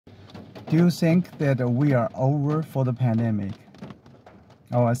Do you think that we are over for the pandemic?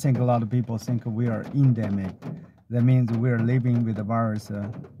 Oh, I think a lot of people think we are endemic. That means we are living with the virus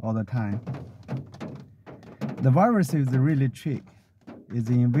all the time. The virus is really trick. It's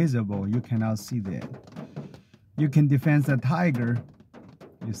invisible. You cannot see that. You can defend a tiger.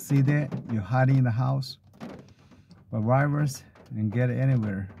 You see that. You hide in the house. But virus can get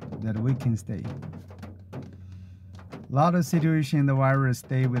anywhere that we can stay. A lot of situations the virus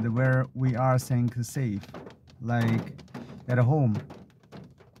stay with where we are think safe, like at home.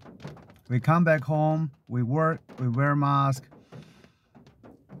 We come back home, we work, we wear mask,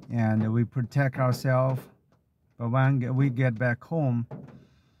 and we protect ourselves. But when we get back home,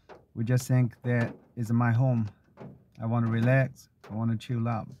 we just think that is my home. I want to relax, I want to chill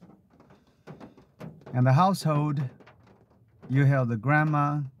out. And the household, you have the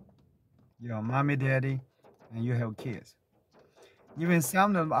grandma, you have mommy, daddy, and you have kids. Even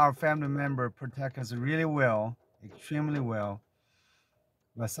some of our family members protect us really well, extremely well.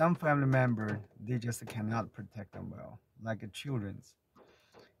 But some family members, they just cannot protect them well, like the children's.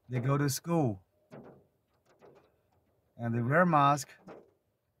 They go to school and they wear mask,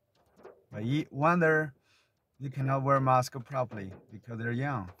 but wonder they cannot wear mask properly because they're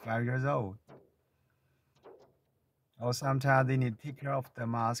young, 5 years old. Or sometimes they need to take off the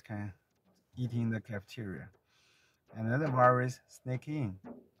mask and eat in the cafeteria. And then the virus sneak in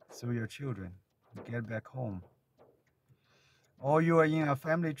through your children. You get back home. Or you are in a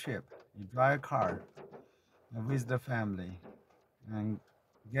family trip. You drive a car and visit the family and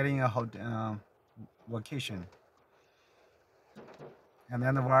getting a vacation. And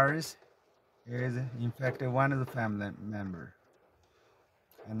then the virus is infected one of the family member.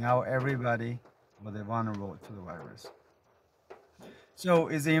 And now everybody will be vulnerable to the virus. So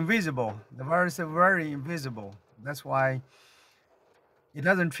it's invisible. The virus is very invisible. That's why it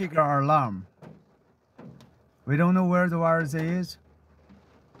doesn't trigger our alarm. We don't know where the virus is,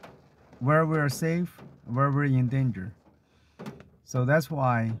 where we're safe, where we're in danger. So that's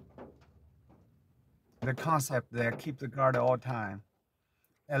why the concept that keep the guard all time,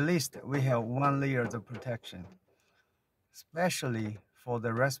 at least we have 1 layer of protection, especially for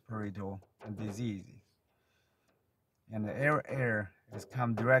the respiratory diseases. And the air has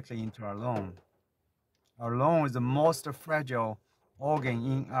come directly into our lung. Our lung is the most fragile organ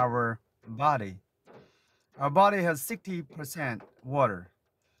in our body. Our body has 60% water.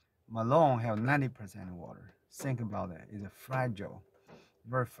 My lung have 90% water. Think about that. It's fragile,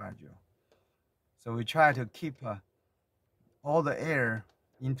 very fragile. So we try to keep all the air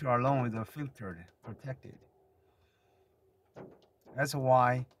into our lungs is filtered, protected. That's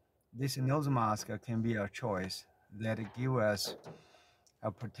why this nose mask can be a choice that gives us a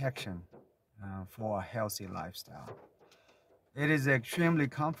protection for a healthy lifestyle. It is extremely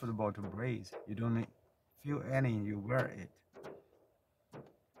comfortable to breathe. You don't feel any, you wear it.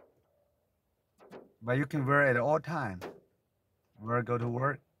 But you can wear it all time. Go to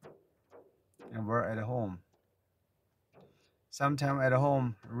work and wear at home. Sometimes at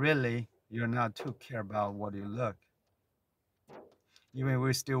home, really, you're not too care about what you look. Even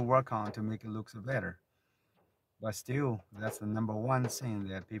we still work on to make it look better. But still, that's the number one thing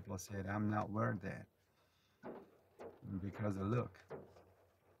that people said, I'm not wearing that because of look.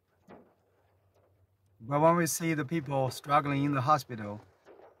 But when we see the people struggling in the hospital,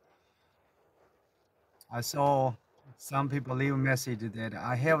 I saw some people leave a message that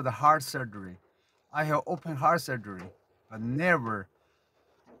I have the heart surgery. I have open heart surgery, but never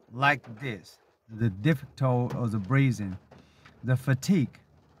like this. The difficulty of the breathing, the fatigue,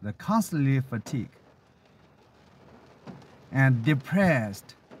 the constantly fatigue, and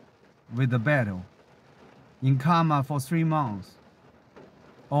depressed with the battle, in coma for 3 months.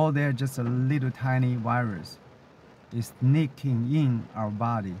 All there just a little tiny virus is sneaking in our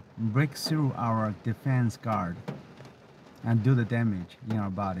body, break through our defense guard, and do the damage in our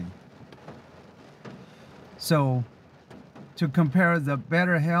body. So, to compare the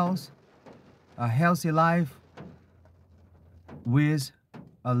better health, a healthy life, with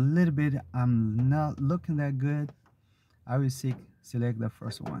a little bit, I'm not looking that good, I will select the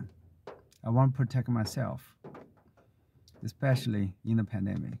first one. I want to protect myself, especially in the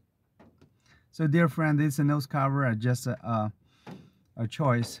pandemic. So dear friend, this nose cover is just a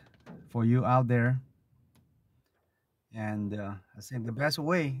choice for you out there. And I think the best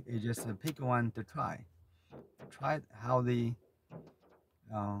way is just to pick one to try. Try how they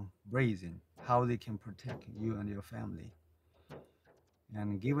breathing, how they can protect you and your family.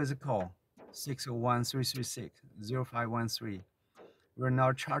 And give us a call, 601-336-0513. We'll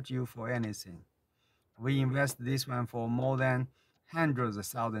not charge you for anything. We invest this one for more than hundreds of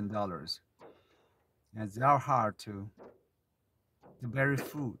 $1,000s. And it's our hard to bury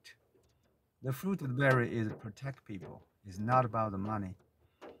fruit. The fruit of the berry is to protect people. It's not about the money.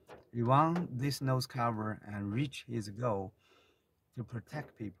 He want this nose cover and reach his goal to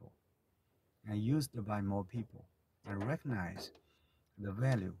protect people and used by more people and recognize the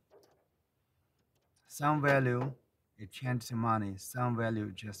value. Some value it change to money. Some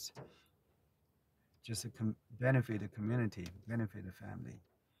value just benefit the community, benefit the family.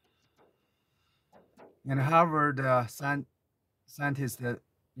 And Harvard scientists that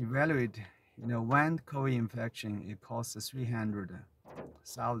evaluate, one COVID infection it costs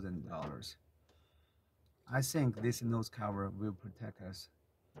 $300,000. I think this nose cover will protect us,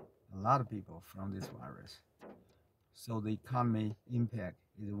 a lot of people, from this virus. So the economy impact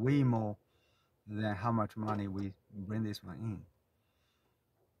is way more than how much money we bring this one in.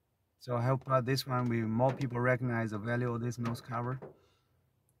 So I hope this one will more people recognize the value of this nose cover,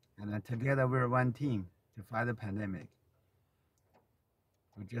 and then together we're one team to fight the pandemic.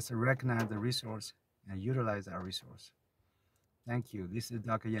 We just recognize the resource and utilize our resource. Thank you. This is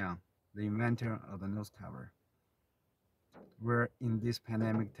Dr. Yang, the inventor of the nose cover. We're in this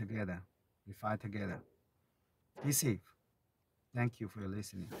pandemic together. We fight together. Be safe. Thank you for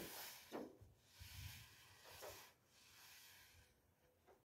listening.